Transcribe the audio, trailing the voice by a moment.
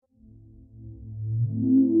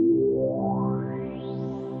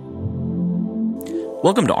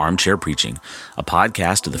Welcome to Armchair Preaching, a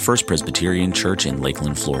podcast of the First Presbyterian Church in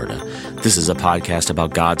Lakeland, Florida. This is a podcast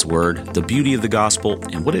about God's Word, the beauty of the gospel,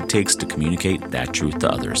 and what it takes to communicate that truth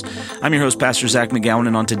to others. I'm your host, Pastor Zach McGowan,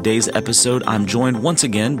 and on today's episode, I'm joined once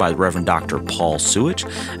again by the Reverend Dr. Paul Suich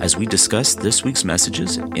as we discuss this week's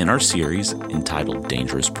messages in our series entitled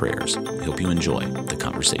Dangerous Prayers. I hope you enjoy the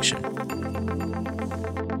conversation.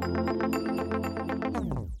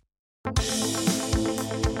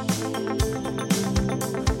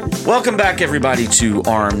 Welcome back, everybody, to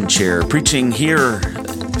Armchair Preaching here,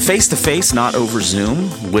 face-to-face, not over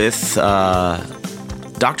Zoom, with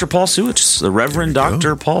Dr. Paul Suich, the Reverend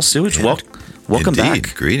Dr. Paul Suich. Yeah, welcome indeed.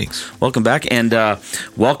 back. Greetings. Welcome back, and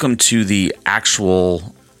welcome to the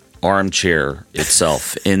actual armchair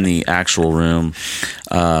itself, in the actual room.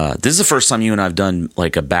 This is the first time you and I have done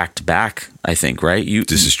like a back-to-back, I think, right?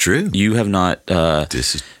 This is true. You have not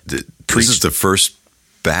This is the first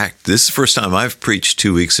back. This is the first time I've preached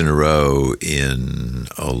 2 weeks in a row in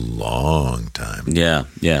a long time. Yeah.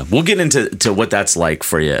 We'll get into what that's like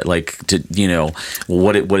for you, like to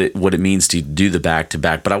what it means to do the back to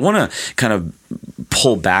back. But I want to kind of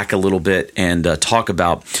pull back a little bit and talk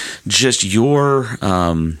about just your.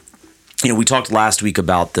 We talked last week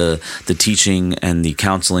about the teaching and the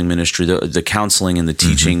counseling ministry, the counseling and the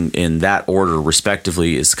teaching in that order,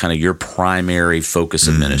 respectively, is kind of your primary focus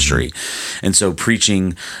of ministry. And so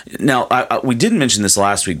preaching, now, we didn't mention this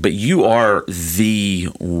last week, but you are the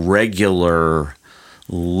regular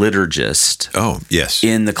liturgist. Oh, yes.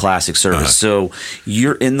 In the classic service. So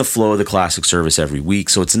you're in the flow of the classic service every week.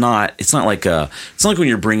 So it's not like when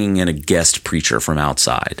you're bringing in a guest preacher from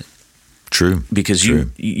outside. True. Because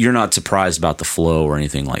you're not surprised about the flow or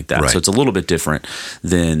anything like that. Right. So it's a little bit different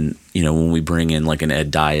than, when we bring in like an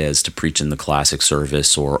Ed Diaz to preach in the classic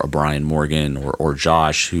service, or a Brian Morgan or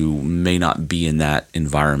Josh, who may not be in that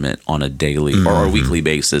environment on a daily or a weekly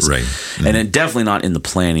basis. Right. And then definitely not in the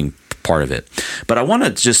planning part of it. But I want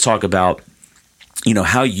to just talk about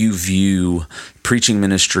how you view preaching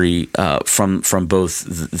ministry from both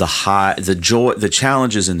the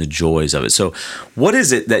challenges and the joys of it. So what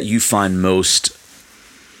is it that you find most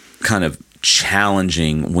kind of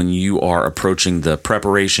challenging when you are approaching the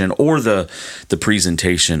preparation or the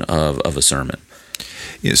presentation of a sermon?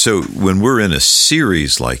 Yeah, so when we're in a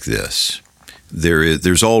series like this,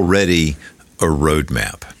 there's already a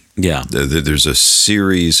roadmap. Yeah. There's a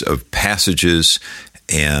series of passages.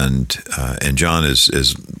 And John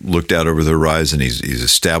has looked out over the horizon. He's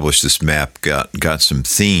established this map, got some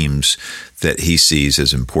themes that he sees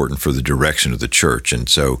as important for the direction of the church. And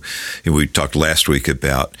so we talked last week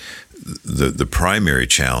about the primary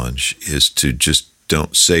challenge is to just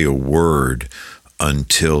don't say a word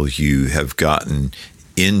until you have gotten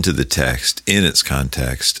into the text, in its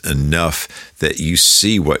context, enough that you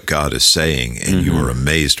see what God is saying and you are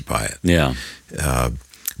amazed by it. Yeah.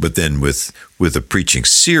 But then with a preaching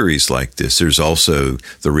series like this, there's also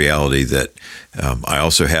the reality that I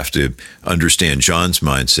also have to understand John's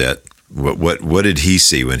mindset. What did he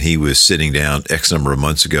see when he was sitting down X number of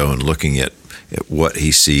months ago and looking at what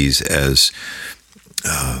he sees as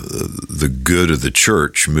the good of the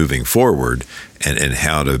church moving forward, and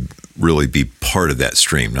how to really be part of that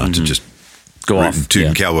stream, not to just go off,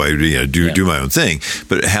 tootin' cowboy, do my own thing,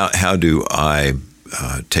 but how do I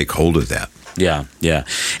take hold of that? Yeah,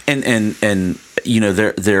 and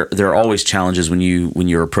there are always challenges when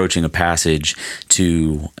you're approaching a passage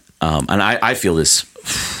to, and I feel this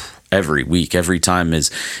every week, every time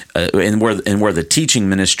is, and where the teaching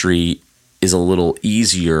ministry is a little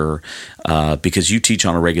easier because you teach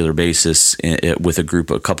on a regular basis with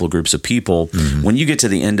a couple of groups of people. When you get to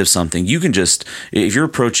the end of something, you can just, if you're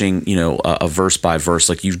approaching, a verse by verse,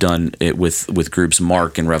 like you've done it with groups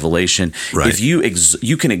Mark and Revelation, right. If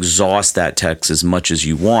you can exhaust that text as much as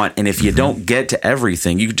you want, and if you don't get to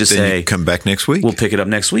everything, you could just say, you come back next week. We'll pick it up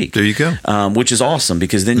next week. There you go. Which is awesome,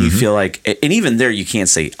 because then you feel like, and even there you can't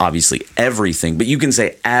say obviously everything, but you can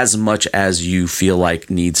say as much as you feel like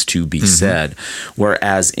needs to be said.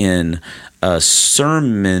 Whereas in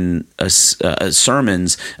sermons,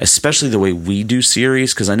 especially the way we do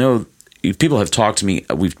series, because I know people have talked to me,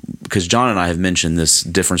 because John and I have mentioned this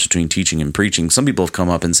difference between teaching and preaching. Some people have come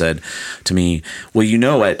up and said to me,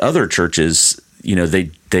 well, at other churches, they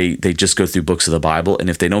just go through books of the Bible, and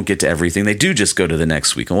if they don't get to everything, they do just go to the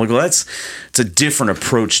next week. I'm like, well, it's a different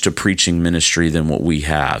approach to preaching ministry than what we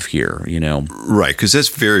have here, Right, because that's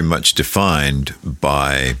very much defined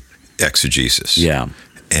by exegesis. Yeah.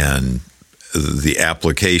 And the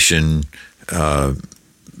application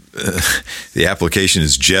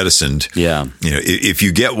is jettisoned. Yeah. If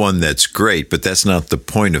you get one, that's great, but that's not the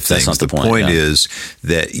point of things. That's not the point is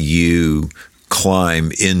that you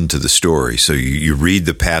climb into the story. So you read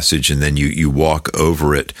the passage and then you walk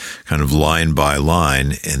over it kind of line by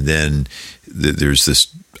line. And then there's this,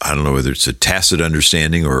 I don't know whether it's a tacit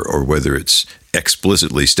understanding or whether it's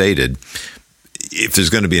explicitly stated. If there's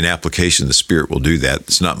going to be an application, the Spirit will do that.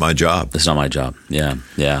 It's not my job. It's not my job. Yeah.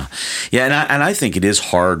 And I think it is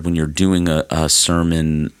hard when you're doing a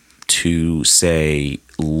sermon to say,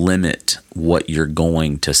 limit what you're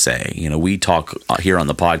going to say. We talk here on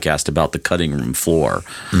the podcast about the cutting room floor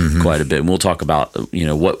quite a bit, and we'll talk about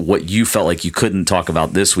what you felt like you couldn't talk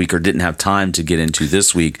about this week or didn't have time to get into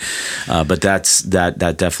this week. But that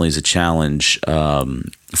definitely is a challenge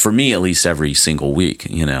for me, at least every single week.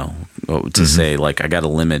 To say like I got to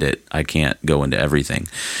limit it. I can't go into everything.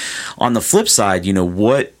 On the flip side,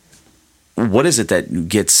 what is it that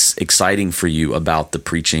gets exciting for you about the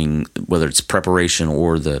preaching, whether it's preparation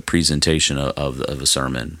or the presentation of a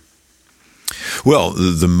sermon? Well,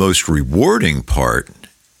 the most rewarding part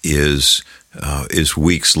is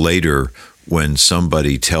weeks later when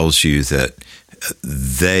somebody tells you that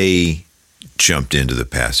they jumped into the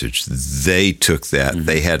passage, they took that,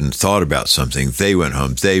 they hadn't thought about something, they went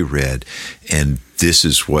home, they read, and this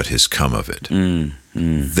is what has come of it.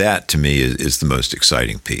 That to me is the most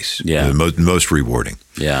exciting piece. The most rewarding.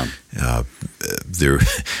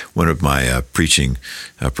 One of my preaching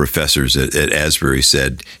professors at Asbury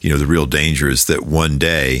said, the real danger is that one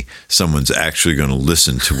day someone's actually going to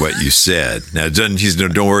listen to what you said. Now, don't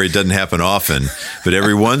worry, it doesn't happen often, but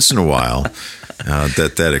every once in a while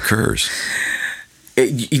that occurs.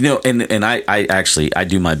 And I actually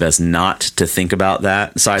do my best not to think about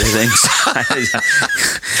that side of things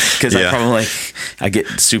because I get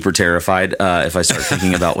super terrified if I start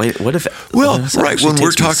thinking about what if when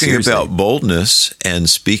we're talking about boldness and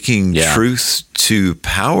speaking truth to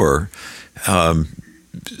power,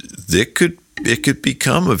 it could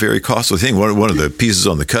become a very costly thing. One of the pieces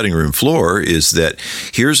on the cutting room floor is that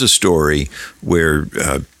here's a story where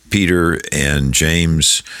Peter and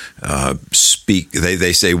James speak.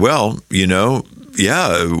 They say, "Well, we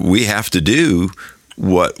have to do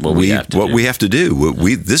what we have to do.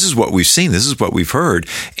 This is what we've seen. This is what we've heard,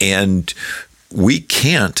 and we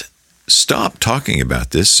can't stop talking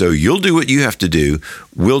about this. So you'll do what you have to do.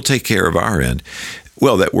 We'll take care of our end."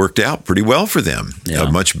 Well, that worked out pretty well for them.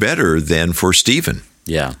 Much better than for Stephen.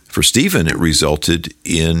 For Stephen, it resulted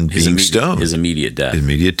in being stoned. His immediate death.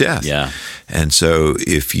 And so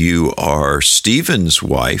if you are Stephen's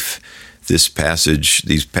wife, this passage,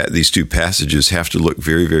 these two passages have to look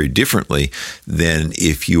very, very differently than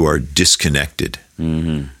if you are disconnected.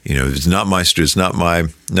 It's not my circus, not my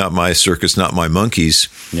monkeys.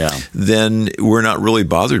 Then we're not really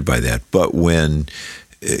bothered by that. But when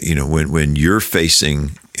you're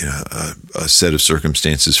facing a set of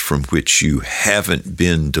circumstances from which you haven't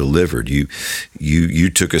been delivered, you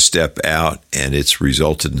took a step out and it's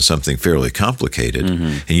resulted in something fairly complicated.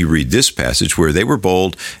 And you read this passage where they were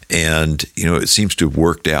bold, and it seems to have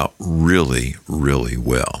worked out really, really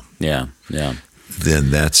well.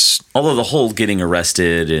 Then that's, although the whole getting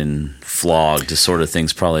arrested and flogged sort of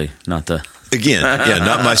thing's probably not the. Again,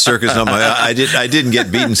 not my circus, not my. I didn't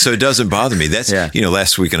get beaten, so it doesn't bother me. That's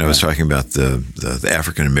last week, and I was talking about the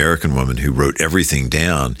African American woman who wrote everything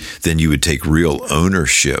down. Then you would take real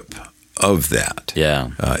ownership of that.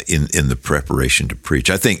 In the preparation to preach.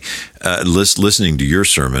 I think listening to your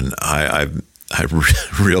sermon, I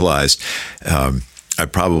realized. I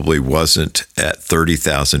probably wasn't at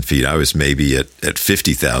 30,000 feet. I was maybe at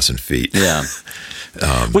 50,000 feet.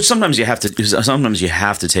 Which sometimes you have to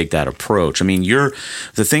take that approach. I mean,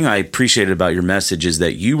 the thing I appreciated about your message is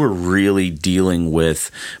that you were really dealing with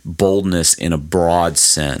boldness in a broad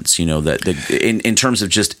sense, that in terms of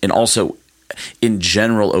just, and also in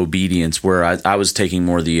general obedience, where I was taking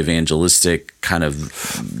more the evangelistic kind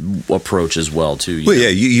of approach as well too.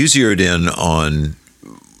 You zeroed in on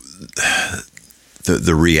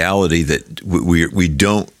the reality that we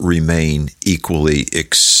don't remain equally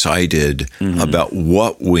excited about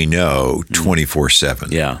what we know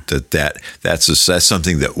 24/7. That's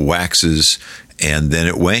something that waxes and then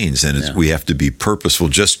it wanes, and we have to be purposeful,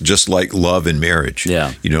 just like love and marriage.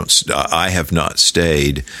 I have not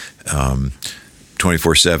stayed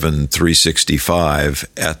 24/7, 365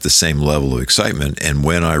 at the same level of excitement. And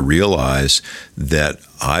when I realize that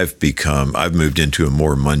I've moved into a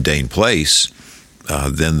more mundane place,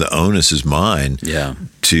 then the onus is mine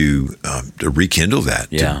to rekindle that,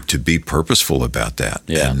 to be purposeful about that,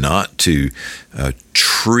 and not to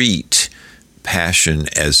treat passion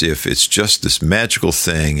as if it's just this magical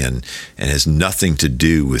thing and has nothing to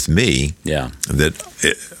do with me. Yeah. That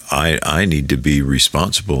I need to be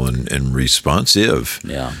responsible and responsive.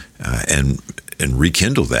 Yeah. And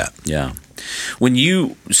rekindle that. Yeah. When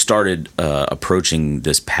you started approaching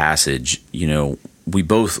this passage, we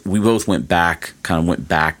both went back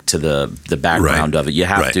to the background of it. You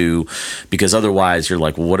have to, because otherwise you're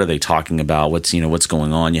like, well, what are they talking about? What's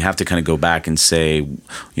going on? You have to kind of go back and say,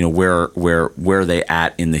 where are they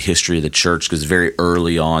at in the history of the church? Because very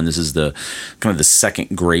early on, this is the kind of the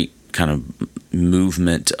second great kind of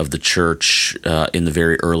movement of the church in the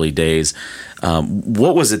very early days.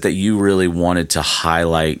 What was it that you really wanted to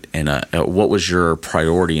highlight, and what was your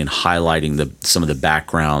priority in highlighting some of the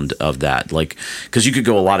background of that? Like, because you could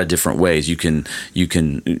go a lot of different ways. You can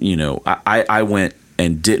I went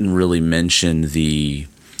and didn't really mention the,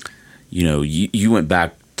 you went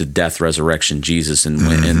back to death, resurrection, Jesus,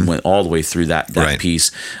 and went all the way through that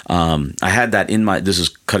piece. I had that in this is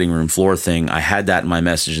cutting room floor thing. I had that in my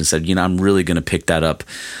message and said, I'm really going to pick that up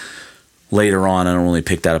later on. I don't really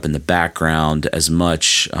pick that up in the background as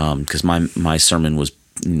much because my sermon was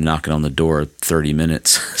knocking on the door 30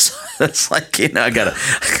 minutes. So that's like, I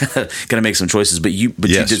gotta make some choices. But you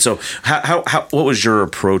did. So how what was your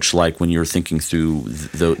approach like when you were thinking through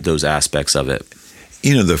those aspects of it?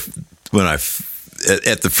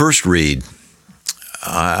 At the first read,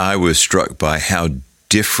 I was struck by how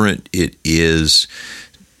different it is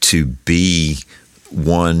to be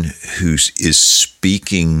one who is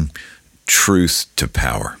speaking truth to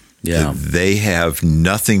power. Yeah. They have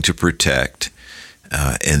nothing to protect,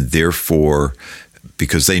 and therefore,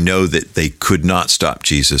 because they know that they could not stop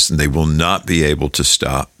Jesus and they will not be able to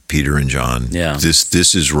stop Peter and John. Yeah.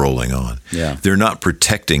 This is rolling on. Yeah. They're not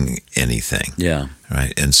protecting anything. Yeah.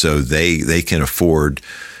 Right. And so they can afford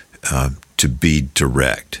to be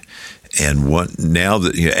direct. And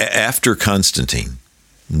after Constantine,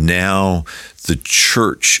 now the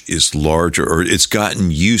church is larger, or it's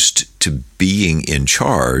gotten used to being in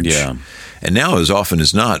charge. Yeah. And now, as often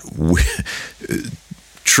as not,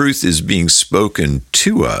 truth is being spoken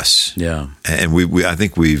to us. Yeah. And I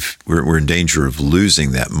think we're in danger of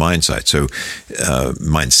losing that mindset.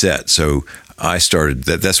 So I started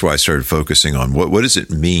that's why I started focusing on what does it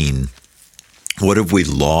mean? What have we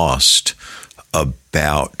lost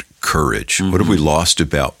about courage? Mm-hmm. What have we lost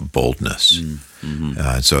about boldness?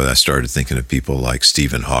 Mm-hmm. So I started thinking of people like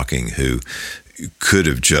Stephen Hawking, who could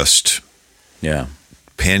have just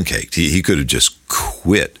pancaked. He could have just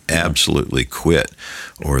quit, absolutely quit.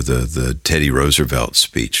 Or the Teddy Roosevelt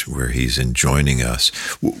speech where he's enjoining us.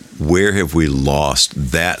 Where have we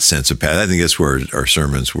lost that sense of passion? I think that's where our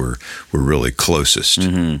sermons were really closest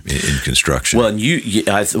in construction. Well, and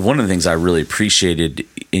one of the things I really appreciated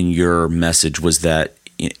in your message was that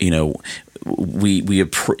we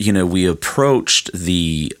approached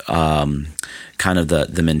the kind of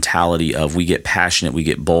the mentality of we get passionate, we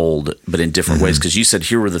get bold, but in different ways. Because you said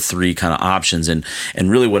here were the three kind of options, and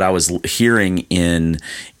really what I was hearing in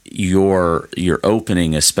your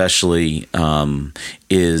opening, especially,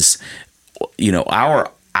 is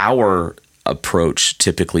our approach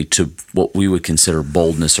typically to what we would consider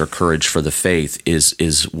boldness or courage for the faith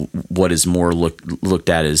is what is more looked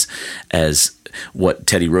at as what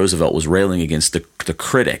Teddy Roosevelt was railing against, the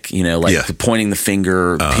critic, the pointing the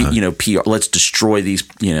finger, PR, let's destroy these,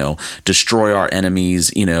 destroy our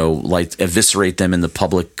enemies, like eviscerate them in the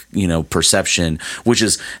public, perception, which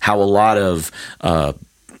is how a lot of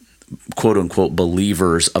quote unquote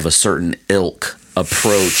believers of a certain ilk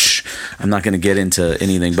approach. I'm not going to get into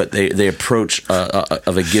anything, but they approach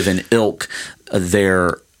of a given ilk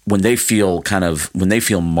when they feel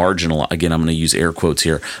marginal. Again, I'm going to use air quotes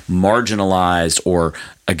here, marginalized, or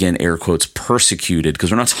again, air quotes, persecuted,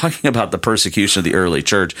 because we're not talking about the persecution of the early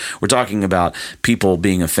church. We're talking about people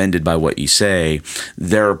being offended by what you say.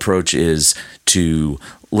 Their approach is to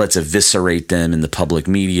let's eviscerate them in the public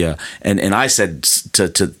media. And I said to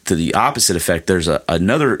the opposite effect, there's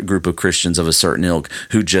another group of Christians of a certain ilk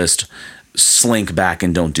who just slink back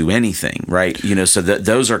and don't do anything, right? So that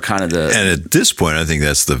those are kind of the... And at this point, I think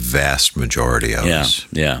that's the vast majority of us.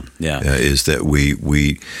 Yeah. Is that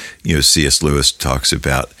we C.S. Lewis talks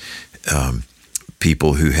about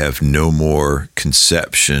people who have no more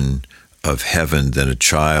conception of heaven than a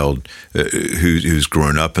child who's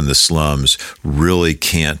grown up in the slums really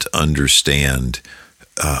can't understand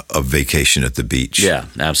a vacation at the beach. Yeah,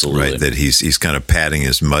 absolutely. Right, that he's kind of patting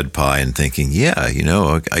his mud pie and thinking,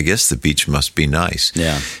 I guess the beach must be nice.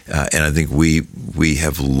 Yeah. And I think we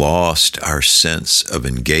have lost our sense of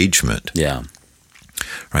engagement. Yeah.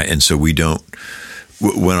 Right, and so we don't.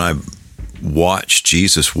 When watch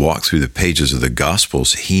Jesus walk through the pages of the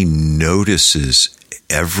Gospels, he notices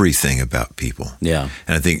everything about people. Yeah.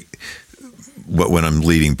 And I think when I'm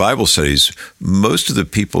leading Bible studies, most of the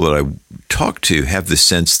people that I talk to have the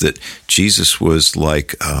sense that Jesus was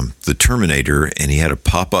like the Terminator, and he had a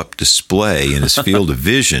pop-up display in his field of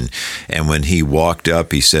vision. And when he walked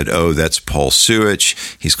up, he said, "Oh, that's Paul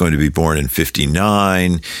Suich. He's going to be born in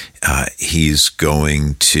 59. He's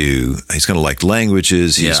going to like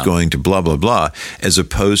languages. He's going to blah, blah, blah," as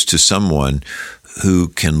opposed to someone who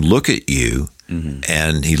can look at you. Mm-hmm.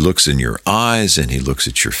 And he looks in your eyes, and he looks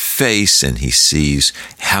at your face, and he sees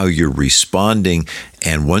how you're responding.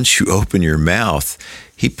 And once you open your mouth,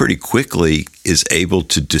 he pretty quickly is able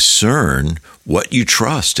to discern what you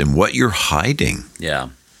trust and what you're hiding.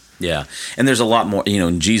 Yeah. Yeah. And there's a lot more,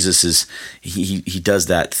 and Jesus is, he does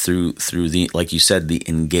that through the, like you said, the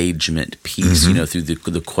engagement piece, mm-hmm. Through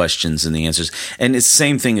the questions and the answers. And it's the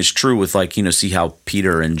same thing is true with see how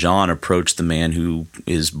Peter and John approach the man who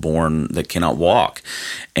is born that cannot walk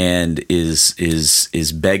and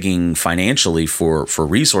is begging financially for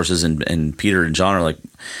resources. And Peter and John are like,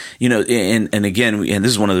 and again, and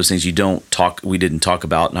this is one of those things we didn't talk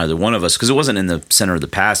about, neither one of us, because it wasn't in the center of the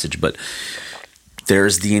passage, but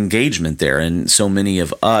there's the engagement there. And so many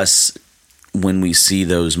of us, when we see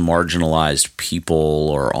those marginalized people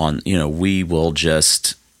or we will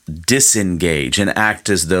just disengage and act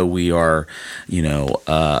as though we are, we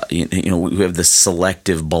have the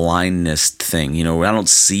selective blindness thing. I don't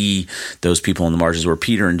see those people on the margins, where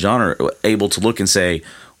Peter and John are able to look and say,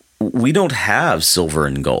 "We don't have silver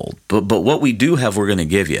and gold, but what we do have, we're going to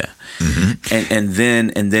give you." Mm-hmm. And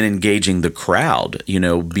then engaging the crowd,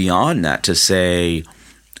 beyond that to say,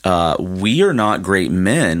 we are not great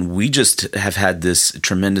men. We just have had this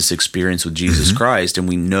tremendous experience with Jesus mm-hmm. Christ, and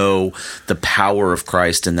we know the power of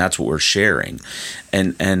Christ, and that's what we're sharing.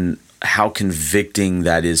 And how convicting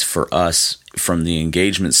that is for us from the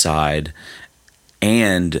engagement side,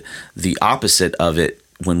 and the opposite of it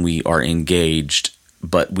when we are engaged,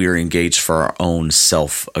 but we're engaged for our own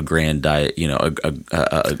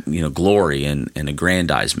self-aggrandizement, glory and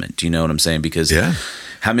aggrandizement. Do you know what I'm saying? Because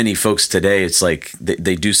how many folks today, it's like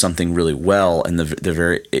they do something really well, and they're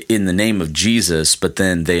very in the name of Jesus, but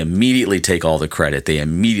then they immediately take all the credit, they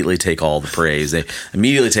immediately take all the praise, they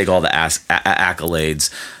immediately take all the accolades,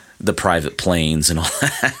 the private planes and all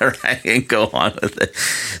that, right? And go on with it.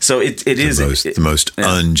 So it is the most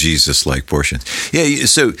un-Jesus-like portion. Yeah.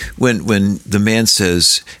 So when the man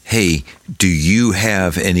says, "Hey, do you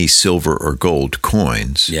have any silver or gold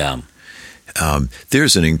coins?" Yeah.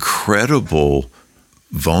 There's an incredible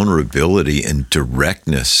vulnerability and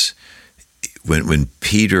directness when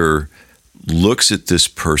Peter looks at this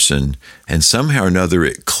person, and somehow or another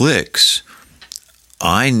it clicks.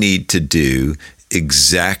 I need to do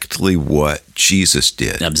exactly what Jesus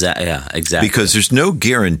did. Yeah, exactly. Because there's no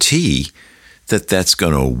guarantee that that's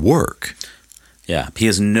going to work. Yeah, he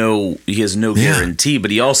has no guarantee,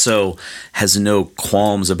 but he also has no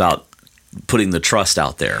qualms about putting the trust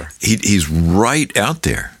out there. He's right out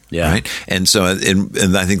there. Yeah. Right. And so,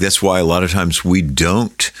 and I think that's why a lot of times we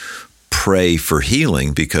don't pray for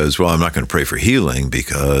healing, because, I'm not going to pray for healing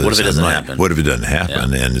because what if it doesn't happen? What if it doesn't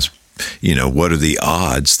happen? Yeah. And it's, what are the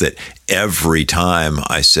odds that every time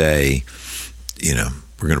I say, we're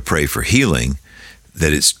going to pray for healing,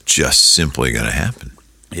 that it's just simply going to happen?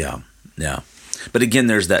 Yeah. Yeah. But again,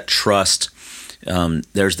 there's that trust.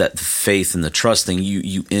 There's that faith and the trust thing.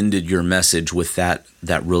 You ended your message with that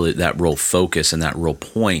real focus and that real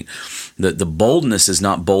point. The boldness is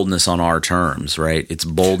not boldness on our terms, right? It's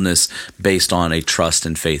boldness based on a trust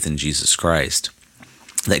and faith in Jesus Christ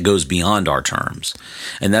that goes beyond our terms.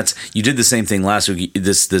 And you did the same thing last week,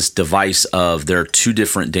 this device of there are two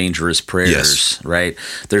different dangerous prayers, right?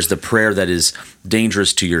 There's the prayer that is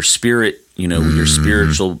dangerous to your spirit, your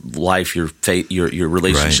spiritual life, your faith, your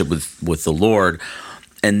relationship with the Lord.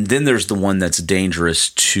 And then there's the one that's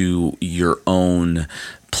dangerous to your own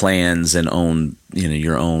plans and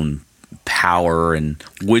your own power, and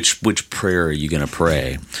which prayer are you going to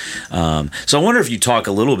pray? So I wonder if you talk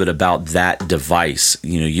a little bit about that device,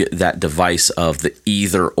 that device of the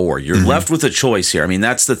either or. You're mm-hmm. left with a choice here. I mean,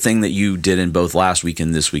 that's the thing that you did in both last week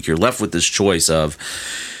and this week. You're left with this choice of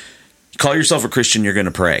call yourself a Christian, you're going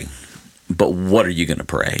to pray. But what are you going to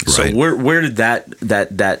pray? Right. So where did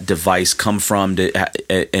that device come from?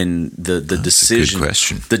 And the decision? Good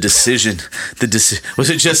question. The decision was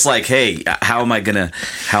it just like, hey, how am I gonna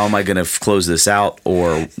close this out,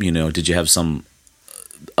 or did you have some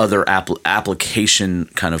other application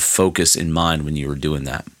kind of focus in mind when you were doing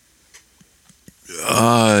that?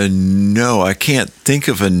 No, I can't think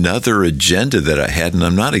of another agenda that I had, and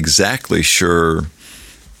I'm not exactly sure.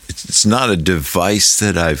 It's not a device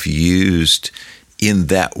that I've used in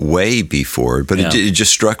that way before, but it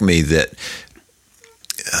just struck me that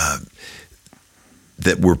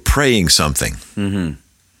that we're praying something. Mm-hmm.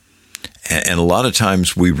 And a lot of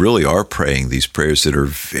times we really are praying these prayers that are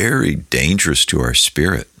very dangerous to our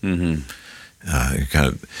spirit. Mm-hmm. Kind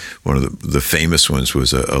of one of the famous ones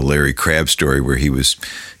was a Larry Crabb story where he was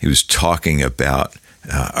talking about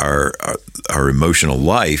our emotional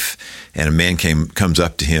life, and a man comes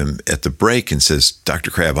up to him at the break and says,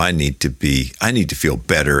 "Dr. Crabb, I need to feel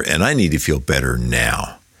better, and I need to feel better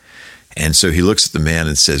now." And so he looks at the man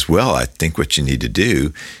and says, "Well, I think what you need to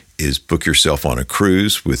do is book yourself on a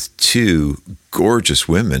cruise with 2 gorgeous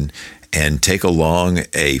women and take along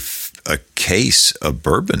a case of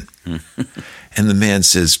bourbon." And the man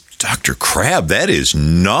says, "Dr. Crabb, that is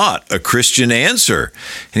not a Christian answer."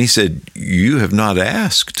 And he said, "You have not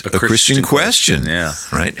asked a Christian question." Yeah.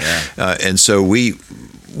 Right. Yeah. And so we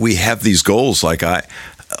have these goals when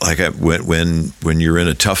you're in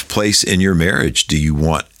a tough place in your marriage. Do you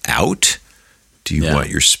want out? Do you want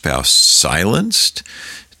your spouse silenced?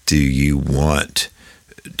 Do you want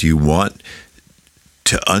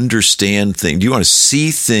to understand things? Do you want to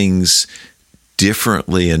see things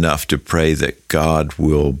differently enough to pray that God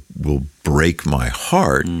will break my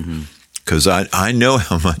heart? Because I know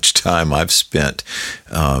how much time I've spent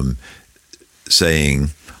saying,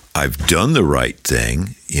 I've done the right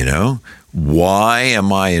thing, why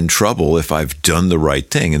am I in trouble if I've done the right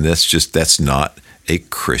thing? And that's not a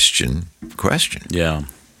Christian question. Yeah.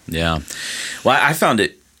 Yeah. Well, I found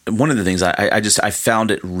it, one of the things I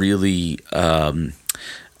found it really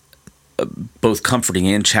both comforting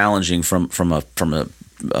and challenging from a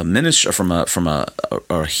minister, from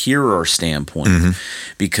a hearer standpoint,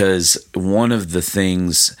 because one of the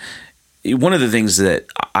things that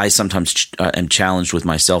I sometimes am challenged with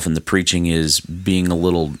myself in the preaching is being a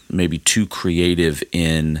little maybe too creative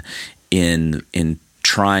in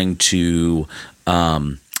trying to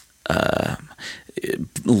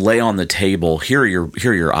lay on the table, here are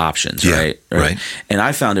your options, right? And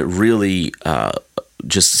I found it really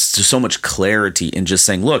just so much clarity in just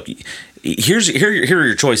saying, look, here are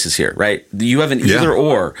your choices here, right? You have an either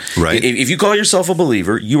or. Right. If you call yourself a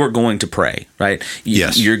believer, you are going to pray, right?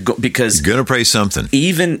 Yes. Because you're going to pray something.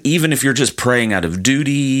 Even if you're just praying out of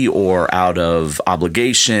duty or out of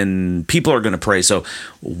obligation, people are going to pray. So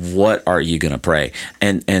what are you going to pray?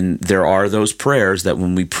 And there are those prayers that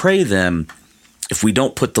when we pray them, if we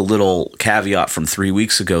don't put the little caveat from 3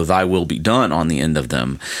 weeks ago, "Thy will be done" on the end of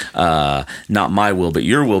them, not my will, but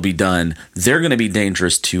your will be done, they're going to be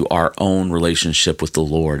dangerous to our own relationship with the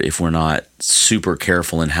Lord if we're not super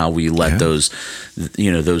careful in how we let those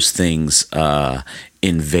things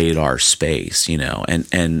invade our space,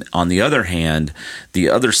 And on the other hand, the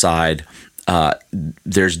other side,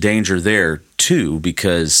 there's danger there too,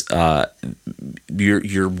 because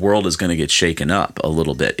your world is going to get shaken up a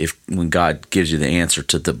little bit when God gives you the answer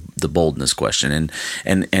to the boldness question,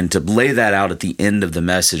 and to lay that out at the end of the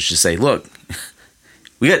message to say, look,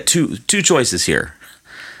 we got two choices here.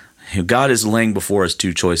 God is laying before us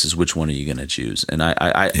 2 choices. Which one are you going to choose? And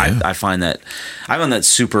I find that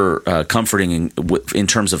super comforting in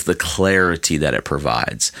terms of the clarity that it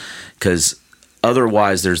provides, because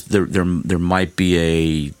otherwise, there might be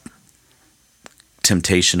a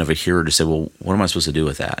temptation of a hearer to say, "Well, what am I supposed to do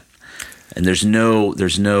with that?" And there's no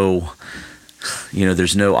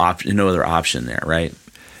other option there, right?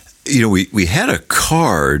 We had a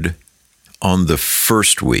card on the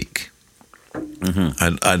first week.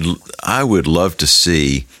 Mm-hmm. I would love to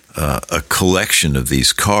see a collection of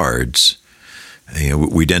these cards.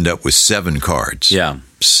 We'd end up with 7 cards. Yeah,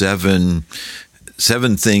 7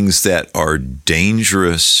 things that are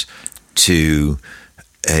dangerous to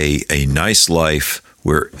a nice life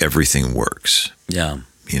where everything works. Yeah.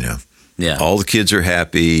 All the kids are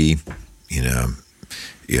happy. You're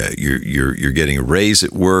getting a raise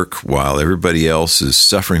at work while everybody else is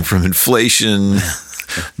suffering from inflation.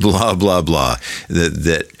 Blah blah blah.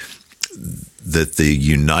 That the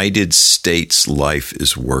United States life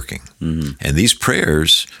is working, and these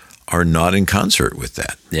prayers are not in concert with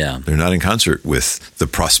that. Yeah. They're not in concert with the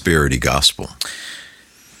prosperity gospel.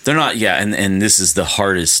 They're not, and this is the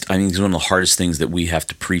hardest, it's one of the hardest things that we have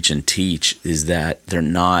to preach and teach, is that they're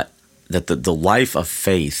not, that the life of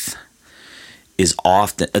faith is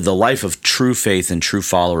often, the life of true faith and true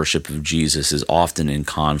followership of Jesus is often in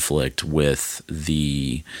conflict with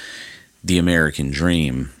the American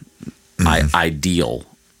dream ideal,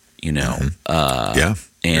 And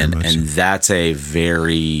that's a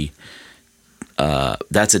very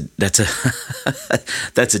that's a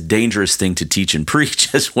that's a dangerous thing to teach and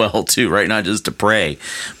preach as well too, right? Not just to pray,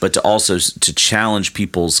 but to also to challenge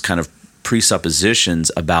people's kind of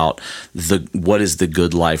presuppositions about what is the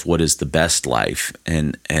good life, what is the best life,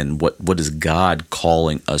 and what is God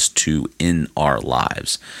calling us to in our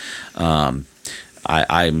lives.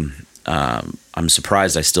 I'm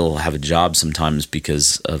surprised I still have a job sometimes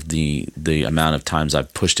because of the amount of times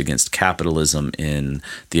I've pushed against capitalism in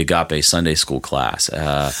the Agape Sunday School class,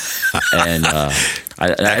 and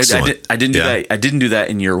I didn't do that. I didn't do that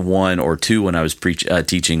in year 1 or 2 when I was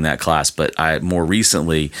teaching that class, but more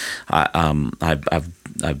recently, I've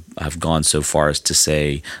gone so far as to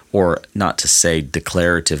say, or not to say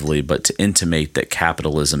declaratively, but to intimate that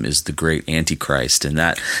capitalism is the great Antichrist, and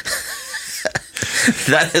that.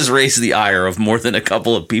 That has raised the ire of more than a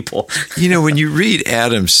couple of people. When you read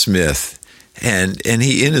Adam Smith, and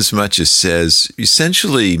he inasmuch as says,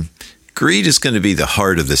 essentially, greed is going to be the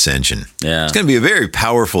heart of this engine. Yeah. It's going to be a very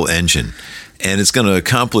powerful engine, and it's going to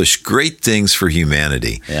accomplish great things for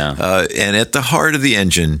humanity. Yeah. And at the heart of the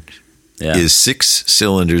engine is 6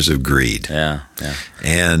 cylinders of greed. Yeah.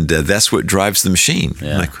 And that's what drives the machine.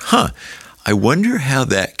 Yeah. I'm like, I wonder how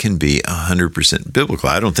that can be 100% biblical.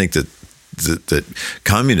 I don't think that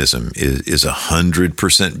communism is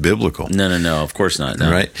 100% biblical. No, of course not. No.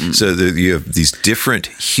 Right? Mm. So you have these different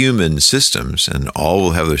human systems, and all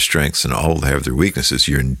will have their strengths and all will have their weaknesses.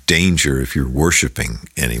 You're in danger if you're worshiping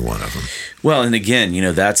any one of them. Well, and again,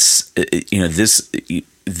 this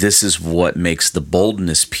is what makes the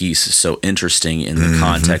boldness piece so interesting in the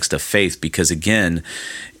context of faith, because again,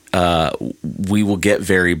 we will get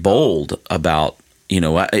very bold about,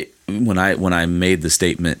 when I made the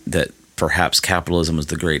statement that perhaps capitalism was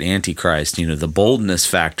the great Antichrist, the boldness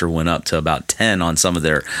factor went up to about 10 on some of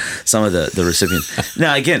the recipients.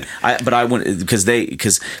 Now again, I want, because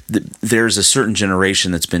there's a certain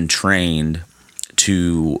generation that's been trained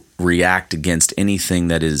to react against anything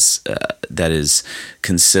that is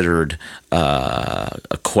considered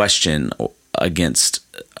a question against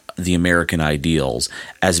the American ideals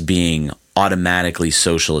as being automatically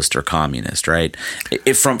socialist or communist, right?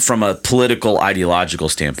 From a political ideological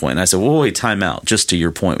standpoint. And I said, well, wait, time out. Just to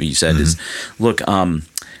your point, what you said is, look,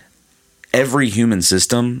 every human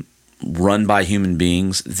system run by human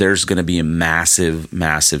beings, there's going to be a massive,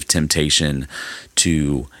 massive temptation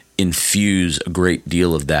to infuse a great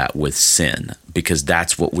deal of that with sin, because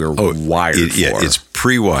that's what we're wired for. Yeah, it's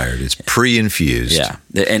pre-wired. It's pre-infused. Yeah.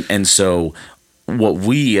 And so what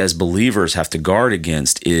we as believers have to guard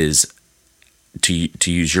against is, to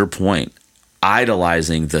use your point,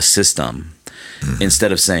 idolizing the system instead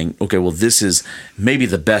of saying, okay, well, this is maybe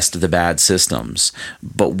the best of the bad systems,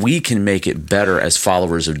 but we can make it better as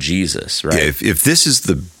followers of Jesus, right? Yeah, if this is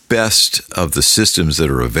the best of the systems that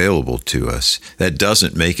are available to us, that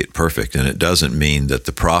doesn't make it perfect, and it doesn't mean that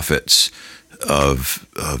the prophets of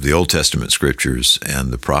the Old Testament scriptures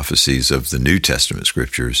and the prophecies of the New Testament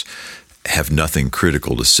scriptures have nothing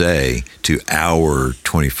critical to say to our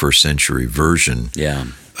 21st century version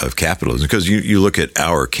of capitalism. Because you look at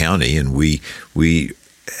our county, and we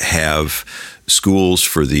have schools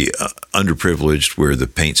for the underprivileged where the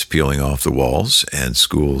paint's peeling off the walls, and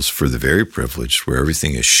schools for the very privileged where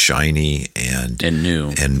everything is shiny and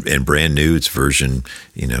new and brand new. It's version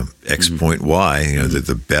X point Y,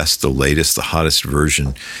 the best, the latest, the hottest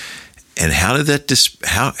version. And how did that?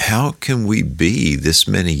 How can we be this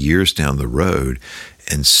many years down the road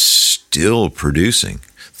and still producing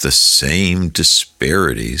the same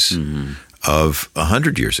disparities of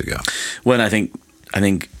 100 years ago? Well, and I think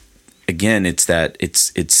again, and this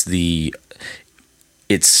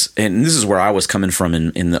is where I was coming from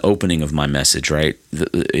in the opening of my message, right?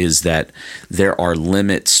 Is that there are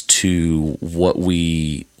limits to what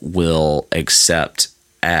we will accept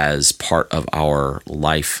as part of our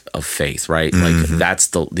life of faith, right? Like that's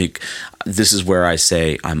this is where I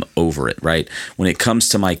say I'm over it, right? When it comes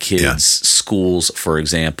to my kids' schools, for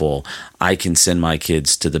example, I can send my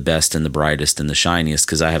kids to the best and the brightest and the shiniest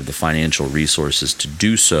because I have the financial resources to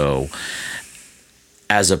do so,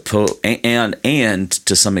 and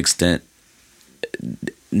to some extent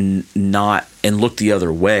not and look the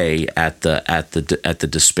other way at the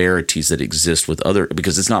disparities that exist with other,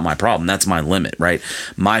 because it's not my problem, that's my limit, right?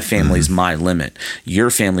 My family's my limit, your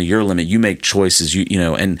family your limit. You make choices,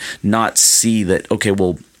 and not see that, okay,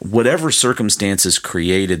 well, whatever circumstances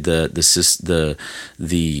created the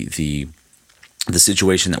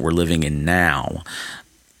situation that we're living in now,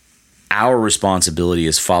 our responsibility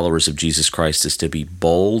as followers of Jesus Christ is to be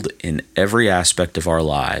bold in every aspect of our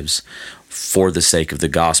lives for the sake of the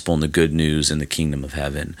gospel and the good news and the kingdom of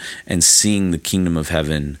heaven, and seeing the kingdom of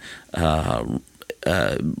heaven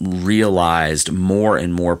realized more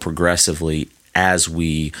and more progressively as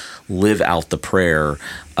we live out the prayer,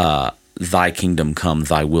 thy kingdom come,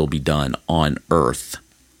 thy will be done on earth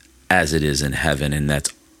as it is in heaven. And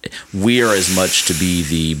that's, we are as much to be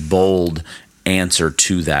the bold answer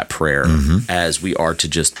to that prayer as we are to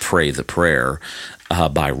just pray the prayer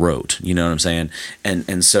by rote. You know what I'm saying?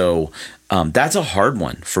 And so that's a hard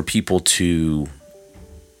one for people to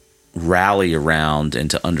rally around and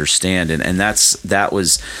to understand. And that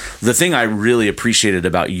was the thing I really appreciated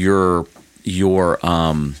about your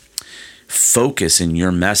focus in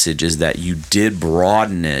your message, is that you did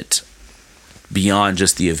broaden it beyond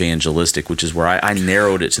just the evangelistic, which is where I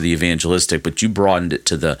narrowed it to the evangelistic, but you broadened it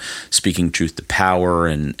to the speaking truth to power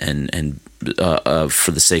and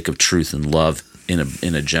for the sake of truth and love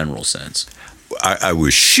in a general sense. I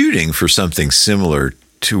was shooting for something similar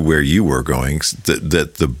to where you were going,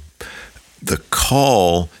 that the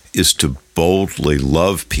call is to boldly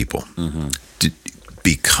love people, to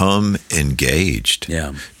become engaged.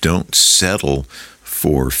 Yeah. Don't settle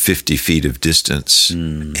for 50 feet of distance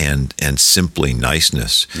and simply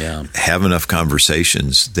niceness. Yeah. Have enough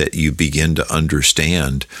conversations that you begin to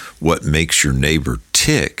understand what makes your neighbor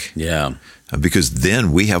tick. Yeah. Because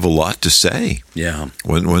then we have a lot to say. Yeah.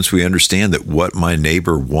 Once we understand that what my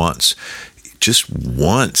neighbor wants, just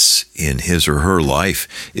once in his or her life,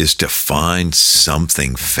 is to find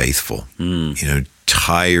something faithful.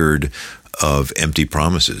 Tired of empty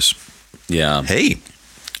promises. Yeah. Hey,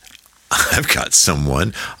 I've got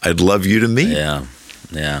someone I'd love you to meet. Yeah.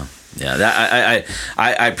 I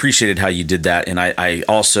appreciated how you did that, and I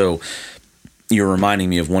also, you're reminding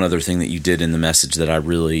me of one other thing that you did in the message that I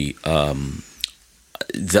really,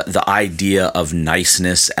 the idea of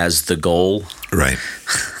niceness as the goal, right,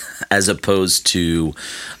 as opposed to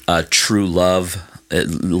true love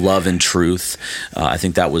and truth. I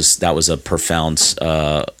think that was a profound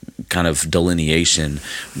kind of delineation.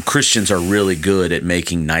 Christians are really good at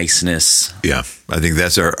making niceness. Yeah, I think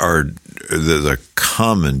that's the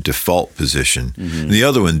common default position. The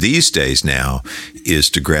other one these days now is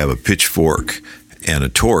to grab a pitchfork and a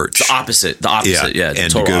torch. The opposite, yeah,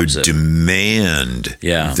 and to go opposite. Demand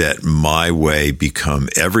that my way become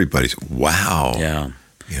everybody's. Wow. Yeah.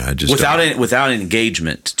 I just without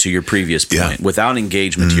engagement to your previous point. Without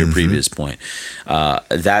engagement to your previous point,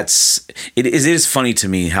 it is funny to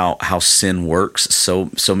me how sin works so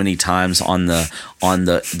many times on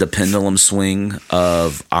the pendulum swing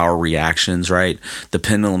of our reactions. Right, the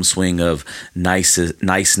pendulum swing of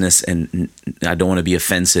niceness, and I don't want to be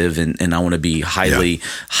offensive, and I want to be highly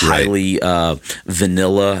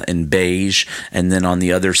vanilla and beige, and then on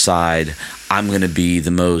the other side, I'm going to be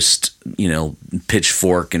the most,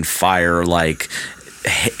 pitchfork and fire, like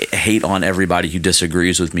hate on everybody who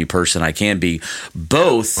disagrees with me person I can be,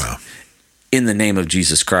 both in the name of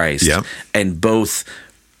Jesus Christ, and both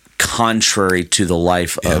contrary to the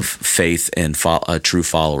life of faith and true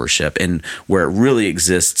followership. And where it really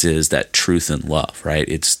exists is that truth and love, right?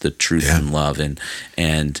 It's the truth and love,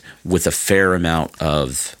 and with a fair amount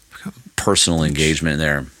of personal engagement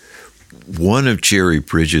there. One of Jerry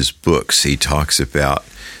Bridges' books, he talks about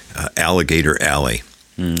Alligator Alley.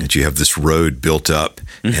 That you have this road built up,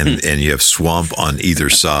 and you have swamp on either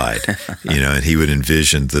side. And he would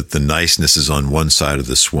envision that the niceness is on one side of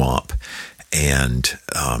the swamp, and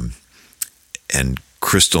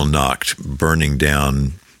Kristallnacht burning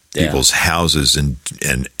down people's houses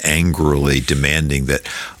and angrily demanding that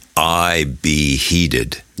I be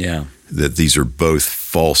heeded. Yeah. That these are both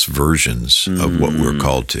false versions of what we're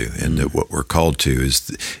called to, and that what we're called to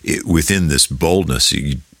is within this boldness.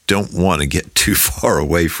 You don't want to get too far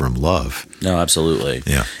away from love. No, absolutely.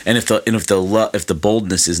 Yeah. And if the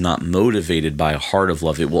boldness is not motivated by a heart of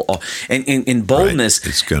love, it will. And in boldness,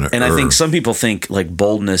 it's going to. And I think some people think like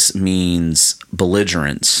boldness means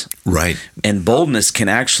belligerence. Right. And boldness can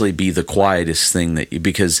actually be the quietest thing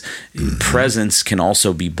because presence can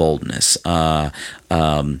also be boldness. We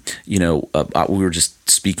were just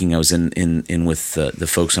speaking. I was in with the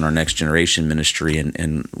folks in our Next Generation ministry,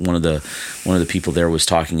 and one of the people there was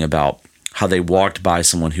talking about how they walked by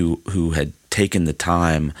someone who had taken the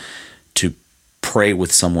time to pray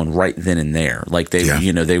with someone right then and there. Like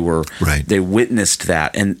they witnessed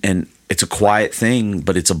that, and it's a quiet thing,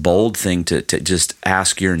 but it's a bold thing to just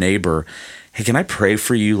ask your neighbor, hey, can I pray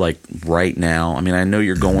for you like right now? I mean, I know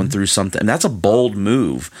you're going through something, and that's a bold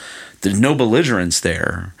move there's no belligerence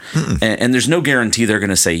there, and there's no guarantee they're going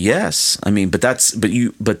to say yes. I mean, but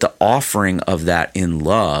the offering of that in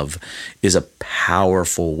love is a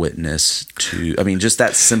powerful witness to. I mean, just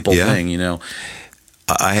that simple thing, you know.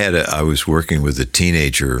 I was working with a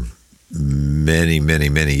teenager many, many,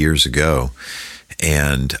 many years ago,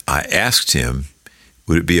 and I asked him,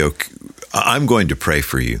 "Would it be okay? I'm going to pray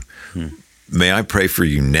for you. May I pray for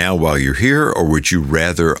you now while you're here, or would you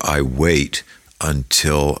rather I wait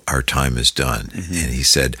until our time is done?" And he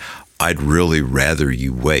said, "I'd really rather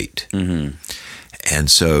you wait."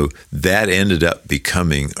 And so that ended up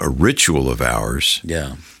becoming a ritual of ours.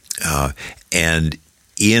 Yeah. And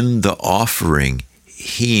in the offering,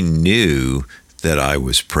 he knew that I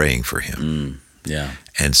was praying for him. Yeah.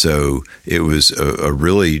 And so it was a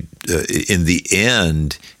really, in the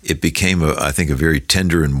end, it became, I think, a very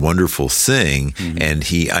tender and wonderful thing. And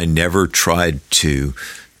I never tried to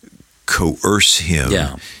coerce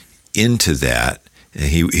him into that. And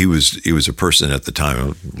he was a person at the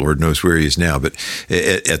time, Lord knows where he is now, but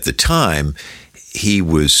at the time, he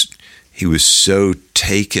was so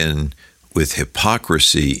taken with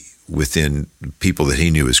hypocrisy within people that he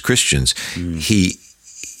knew as Christians,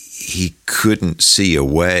 he couldn't see a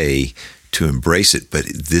way to embrace it. But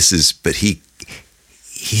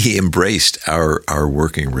he embraced our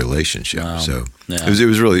working relationship. Wow. So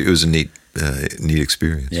it was a neat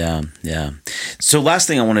experience. Yeah, yeah. So last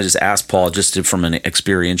thing I want to just ask Paul, from an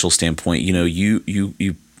experiential standpoint, you know,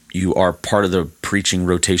 you are part of the preaching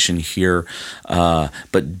rotation here,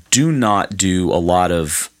 but do not do a lot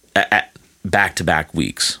of back-to-back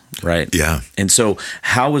weeks, right? Yeah. And so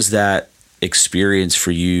how was that experience for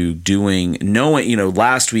you knowing, you know,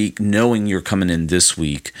 last week, knowing you're coming in this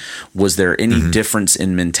week? Was there any difference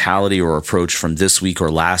in mentality or approach from this week or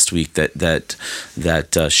last week that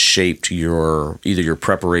shaped either your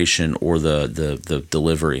preparation or the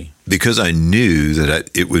delivery? Because I knew that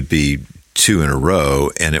it would be 2 in a row,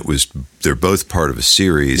 and they're both part of a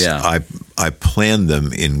series. Yeah. I planned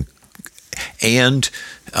them in, and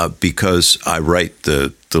because I write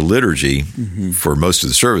the liturgy for most of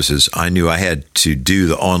the services, I knew I had to do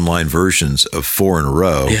the online versions of 4 in a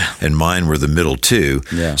row, and mine were the middle 2.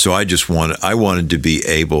 Yeah. So I wanted to be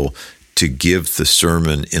able to give the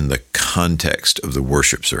sermon in the context of the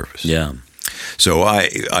worship service. Yeah. So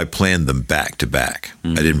I planned them back to back.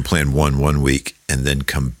 I didn't plan one week and then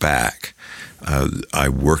come back. I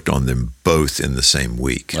worked on them both in the same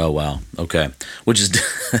week. Oh wow! Okay, which is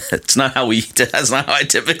it's not how that's not how I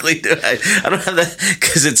typically do it. I don't have that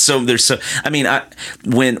because there's so. I mean,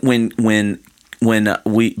 when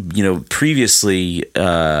we, you know, previously.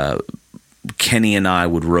 Kenny and I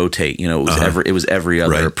would rotate, you know, it was every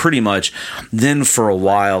other, pretty much. Then for a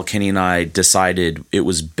while, Kenny and I decided it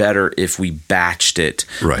was better if we batched it,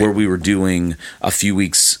 where we were doing a few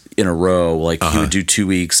weeks in a row. Like he would do 2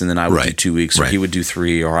 weeks, and then I would do 2 weeks, or he would do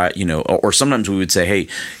 3, or sometimes we would say, "Hey,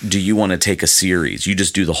 do you want to take a series? You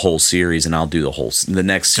just do the whole series, and I'll do the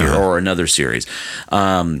next series or another series."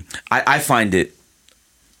 I find it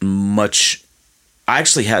much. I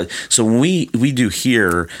actually have. So when we do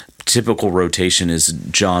here. Typical rotation is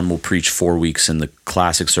John will preach 4 weeks in the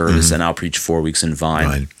classic service, and I'll preach 4 weeks in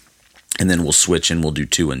Vine, and then we'll switch and we'll do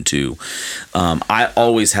 2 and 2. I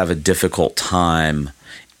always have a difficult time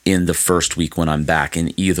in the first week when I'm back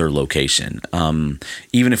in either location,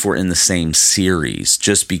 even if we're in the same series,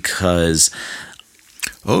 just because.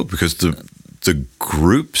 Oh, because the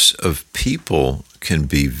groups of people can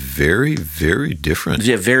be very, very different.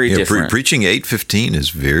 Yeah, very different. Preaching 8:15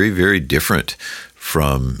 is very, very different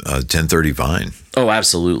from 10:30 Vine. Oh,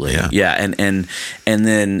 absolutely. Yeah. And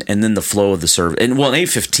then the flow of the service. And an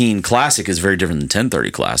 8:15 classic is very different than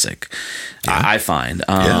 10:30 classic. I find.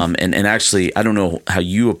 And actually, I don't know how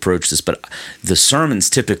you approach this, but the sermons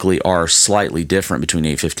typically are slightly different between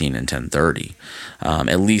 8:15 and 10:30.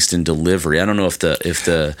 At least in delivery. I don't know if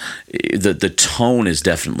the tone is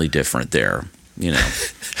definitely different there, you know.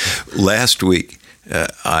 Last week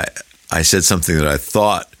I said something that I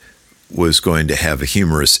thought was going to have a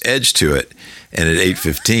humorous edge to it, and at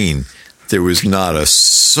 8:15 there was not a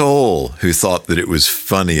soul who thought that it was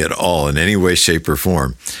funny at all in any way, shape, or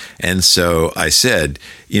form. And so I said,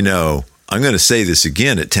 you know, I'm going to say this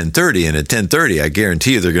again at 10:30, and at 10:30 I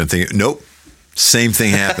guarantee you they're going to think, nope, same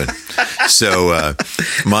thing happened. So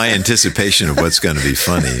my anticipation of what's going to be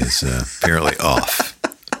funny is apparently off.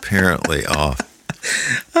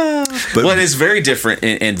 But it's very different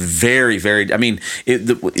and very, very. I mean, in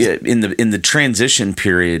the transition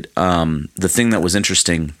period, the thing that was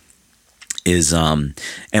interesting is, and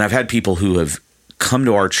I've had people who have come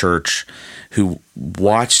to our church who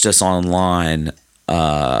watched us online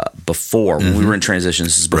before when we were in transition.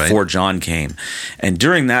 This is before John came, and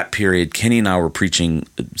during that period, Kenny and I were preaching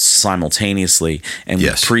simultaneously, and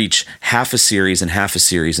we'd preach half a series, and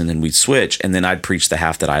then we'd switch, and then I'd preach the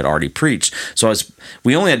half that I'd already preached. So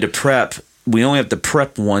we only had to prep. We only have to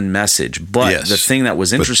prep one message, but the thing that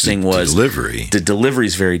was interesting was the delivery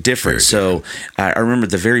is very different. So I remember at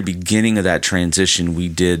the very beginning of that transition, we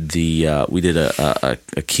did a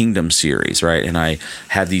kingdom series, right? And I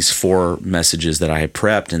had these 4 messages that I had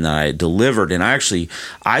prepped and that I delivered. And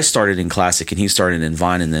I started in classic and he started in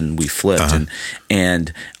Vine, and then we flipped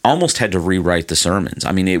and almost had to rewrite the sermons.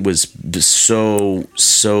 I mean, it was so.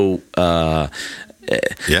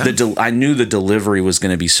 I knew the delivery was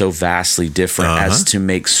going to be so vastly different as to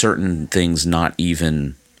make certain things not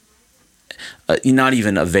even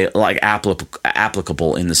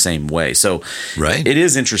applicable in the same way. So it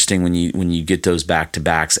is interesting when you get those back to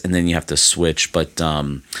backs and then you have to switch. But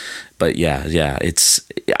I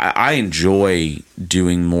enjoy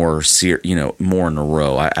doing more more in a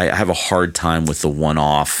row. I have a hard time with the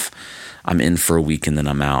one-off. I'm in for a week and then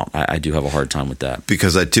I'm out. I do have a hard time with that.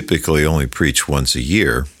 Because I typically only preach once a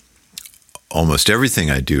year. Almost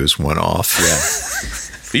everything I do is one-off. Yeah.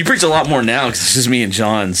 But you preach a lot more now because it's just me and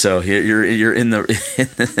John, so you're in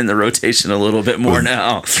the rotation a little bit more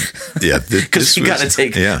now. Yeah, because we got to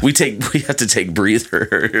take we have to take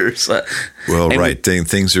breathers.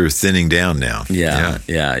 Things are thinning down now.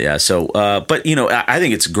 Yeah. So, but I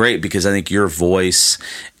think it's great because I think your voice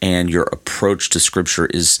and your approach to Scripture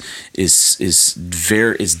is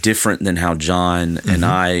different than how John and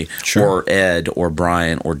I or Ed or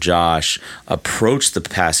Brian or Josh approach the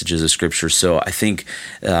passages of Scripture. So I think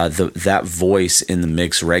that voice in the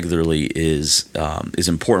mix regularly is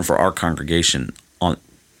important for our congregation on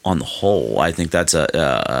the whole. I think that's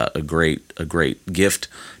a great gift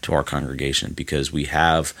to our congregation because we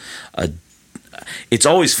have it's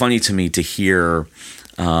always funny to me to hear.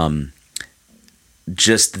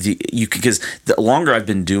 Because the longer I've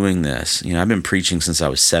been doing this, I've been preaching since I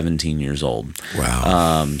was 17 years old.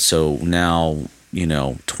 Wow. So now,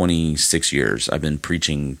 26 years I've been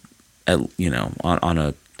preaching on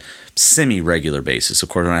a semi-regular basis. Of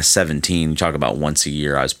course, when I was 17, you talk about once a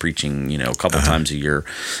year, I was preaching, a couple times a year.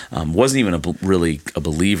 Wasn't even really a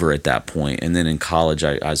believer at that point. And then in college,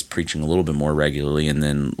 I was preaching a little bit more regularly. And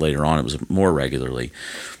then later on, it was more regularly.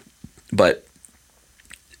 But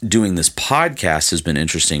doing this podcast has been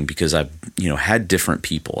interesting because I've had different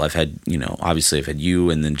people. I've had obviously I've had you,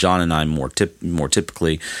 and then John and I more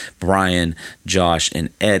typically, Brian, Josh, and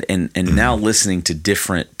Ed, and now listening to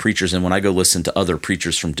different preachers. And when I go listen to other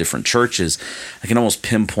preachers from different churches, I can almost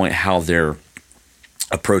pinpoint how they're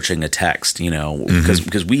approaching a text.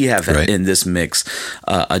 Because we have in this mix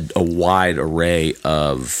a wide array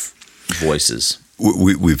of voices.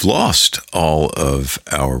 We've lost all of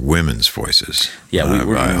our women's voices. Yeah,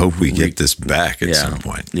 I hope we get this back at some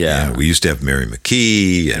point. Yeah, we used to have Mary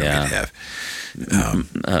McKee, and we'd have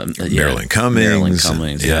Marilyn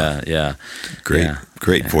Cummings.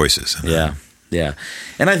 Great voices. Yeah,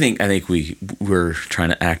 and I think we're trying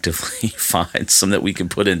to actively find some that we can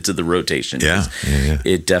put into the rotation. Yeah.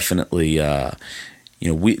 It definitely.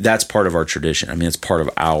 That's part of our tradition. I mean, it's part of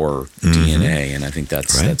our DNA, and I think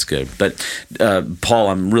that's good. But Paul,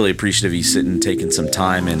 I'm really appreciative of you sitting, taking some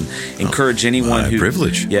time, and encourage anyone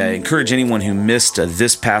encourage anyone who missed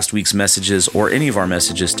this past week's messages or any of our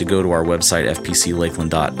messages to go to our website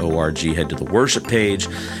fpclakeland.org. Head to the worship page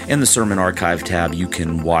in the sermon archive tab. You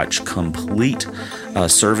can watch complete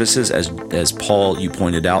services. As Paul, you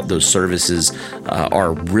pointed out, those services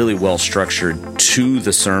are really well structured to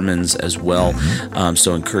the sermons as well.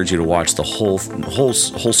 So I encourage you to watch the whole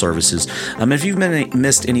services. If you've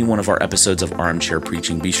missed any one of our episodes of Armchair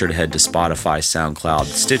Preaching, be sure to head to Spotify, SoundCloud,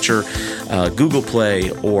 Stitcher, Google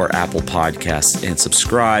Play, or Apple Podcasts and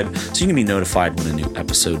subscribe so you can be notified when a new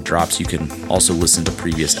episode drops. You can also listen to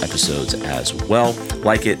previous episodes as well.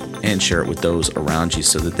 Like it and share it with those around you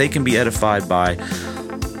so that they can be edified by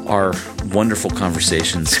our wonderful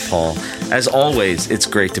conversations, Paul. As always, it's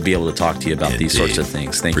great to be able to talk to you about these sorts of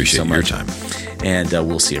things. Thank you so much. Appreciate your time. And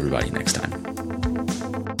we'll see everybody next time.